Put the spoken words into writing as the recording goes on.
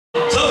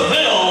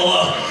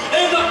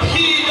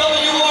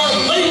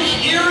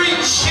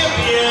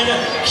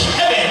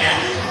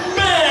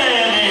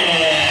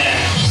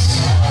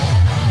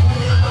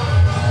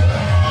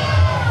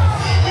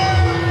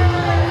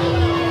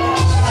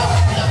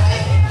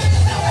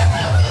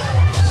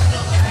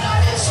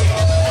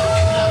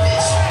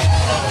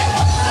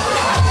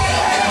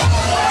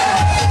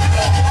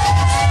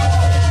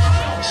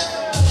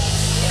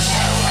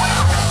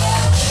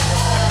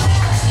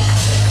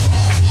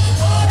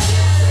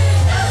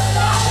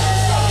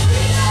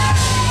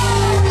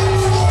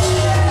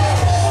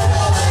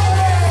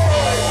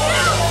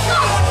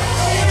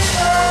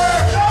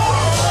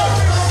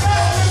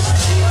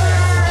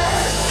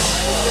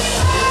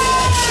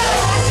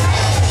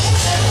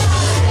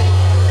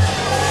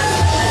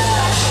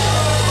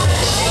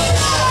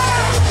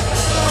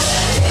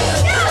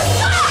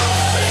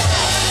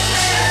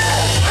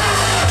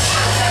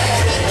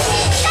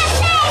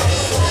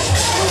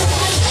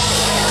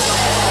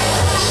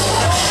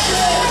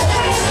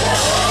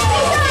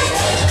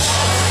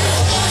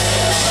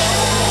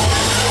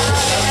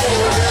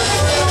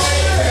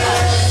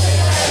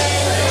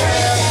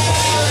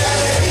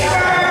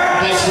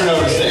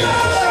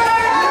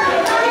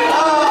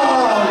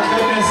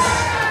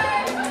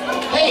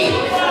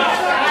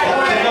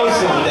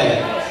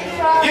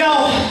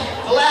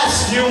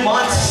few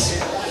months,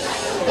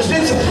 there's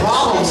been some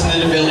problems in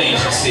the DeVille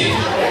agency.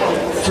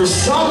 For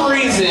some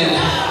reason,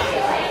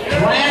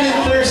 Brandon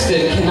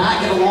Thurston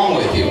cannot get along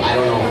with you. I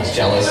don't know if it's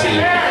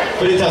jealousy,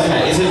 but it doesn't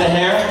matter. Is it the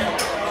hair?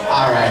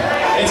 All right.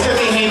 It's because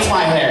he hates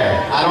my hair.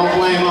 I don't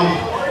blame him.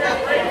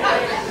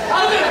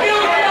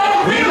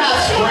 We didn't have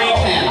spray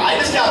tan. I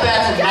just got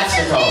back from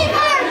Mexico.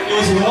 It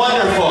was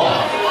wonderful.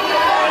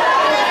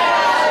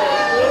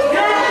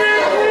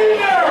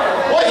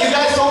 What, you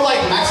guys don't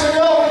like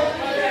Mexico?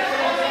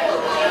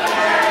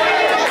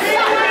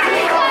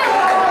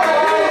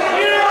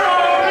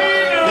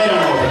 They don't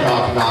know what they're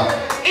talking about.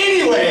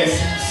 Anyways,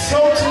 so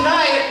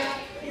tonight,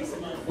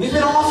 we've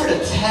been offered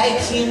a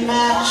tag team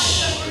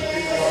match.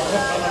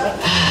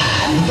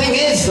 The thing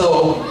is,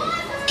 though,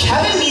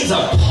 Kevin needs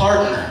a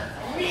partner.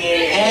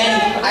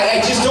 And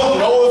I just don't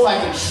know if I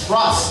can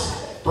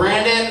trust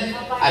Brandon.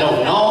 I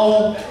don't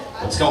know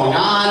what's going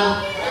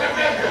on.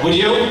 Would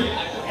you?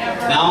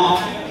 No?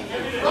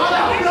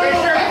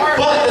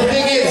 But the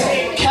thing is,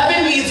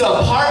 Kevin needs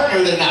a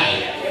partner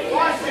tonight.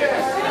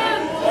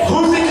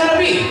 Who's it gonna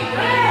be?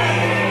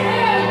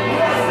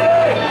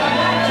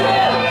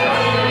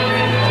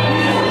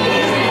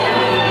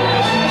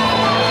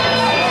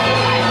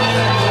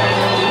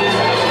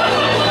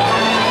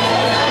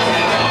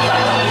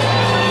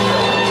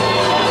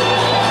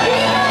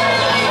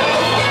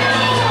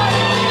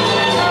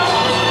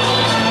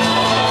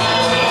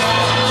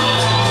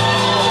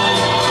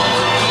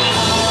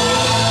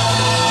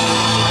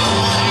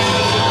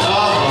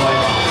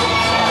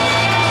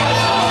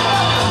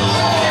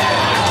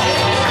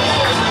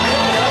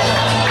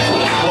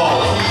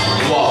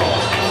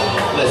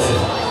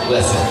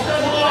 Listen,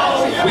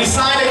 we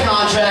signed a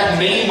contract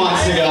many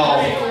months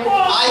ago.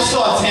 I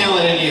saw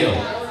talent in you.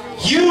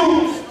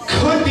 You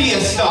could be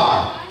a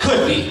star.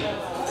 Could be. You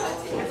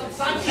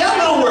got a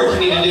little work you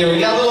need to do. You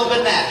got a little bit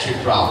of an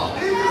attitude problem.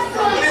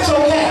 But it's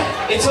okay.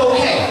 It's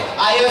okay.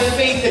 I have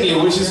faith in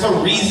you, which is the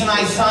reason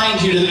I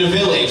signed you to the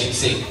DeVille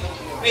agency.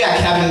 We got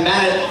Kevin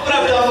Bennett. What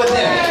I've done with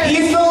him.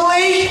 He's the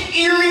Lake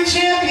Erie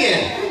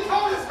champion.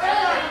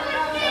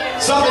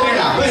 Something you're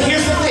not. But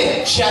here's the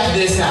thing. Check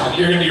this out.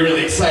 You're going to be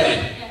really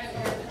excited.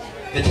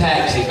 The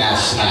tag team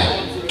match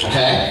tonight,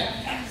 okay?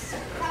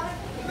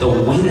 The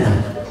winner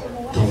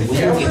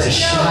gets a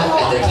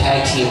shot at the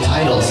tag team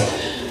titles.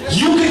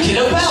 You could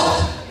get a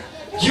belt.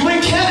 You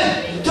and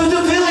Kevin, the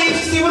DeVille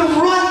agency would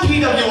run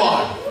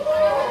PWR.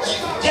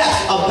 Yes,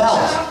 a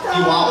belt.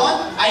 You want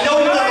one? I know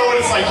you don't know what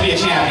it's like to be a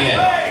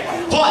champion.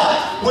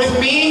 But with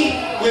me,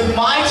 with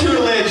my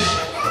tutelage,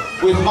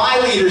 with my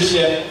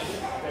leadership,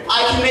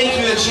 I can make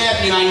you the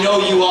champion I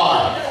know you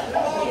are.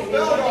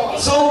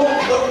 So,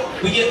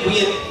 we get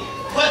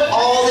put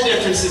all the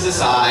differences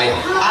aside.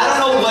 I don't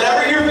know,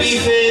 whatever your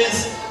beef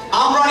is,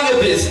 I'm running a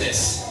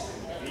business.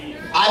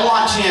 I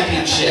want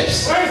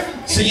championships.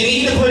 So you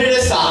need to put it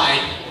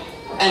aside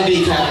and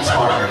be Kevin's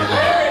partner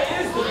tonight.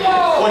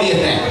 What do you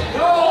think?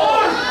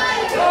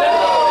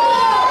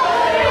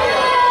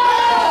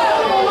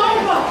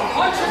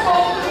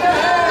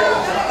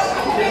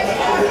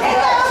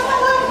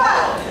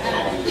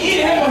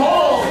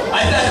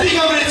 I think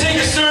I'm going to take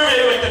a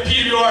survey with the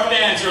PWR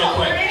fans real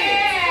quick.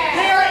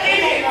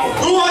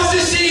 Who wants to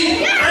see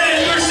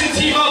Brandon Thurston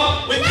team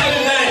up with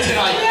Kevin Bennett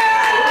tonight?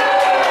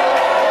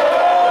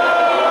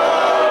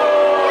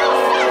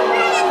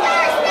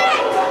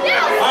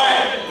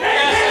 Alright,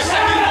 that's the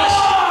second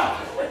question.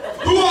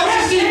 Who wants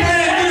to see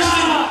Brandon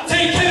Thurston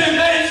take Kevin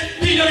Bennett's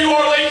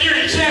PWR Lake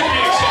Erie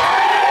Championship?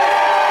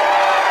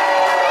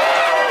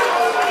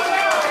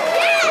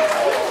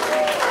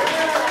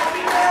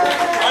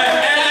 Alright,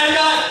 and I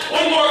got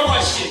one more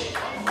question.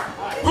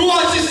 Who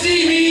wants to see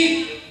me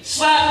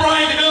slap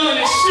Brian DeVille in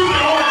his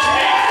stupid orange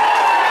face?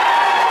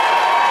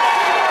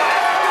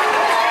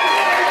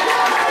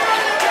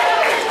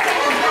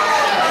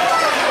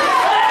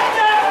 Let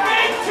that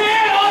big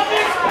tan off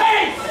his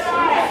face!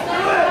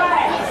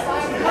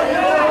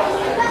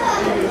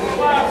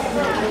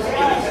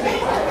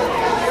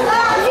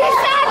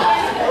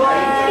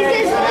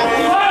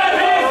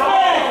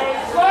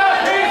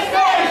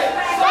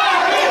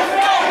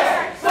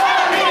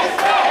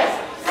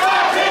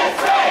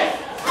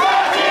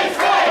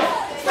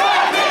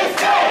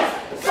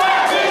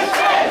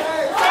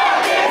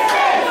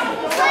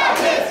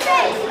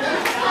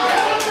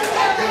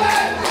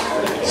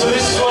 So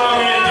this is what I'm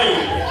going to do.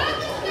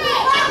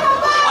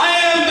 I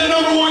am the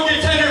 #1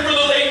 contender for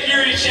the Lake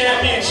Erie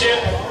Championship.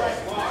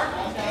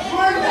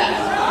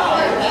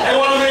 And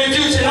what I'm going to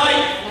do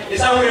tonight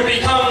is I'm going to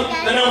become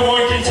the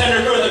 #1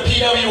 contender for the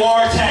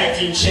PWR Tag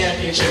Team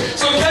Championship.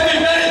 So Kevin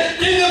Bennett,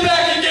 get in the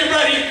back and get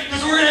ready,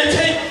 because we're going to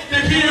take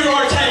the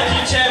PWR Tag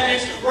Team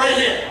Champions right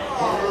here.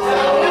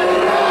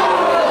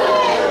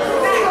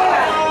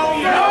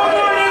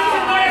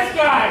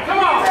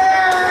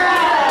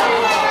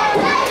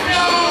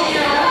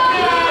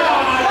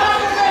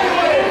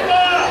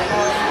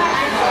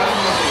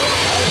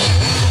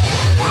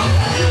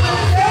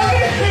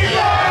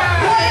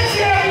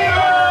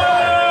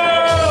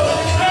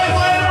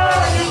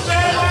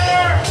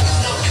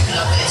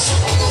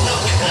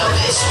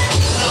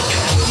 no.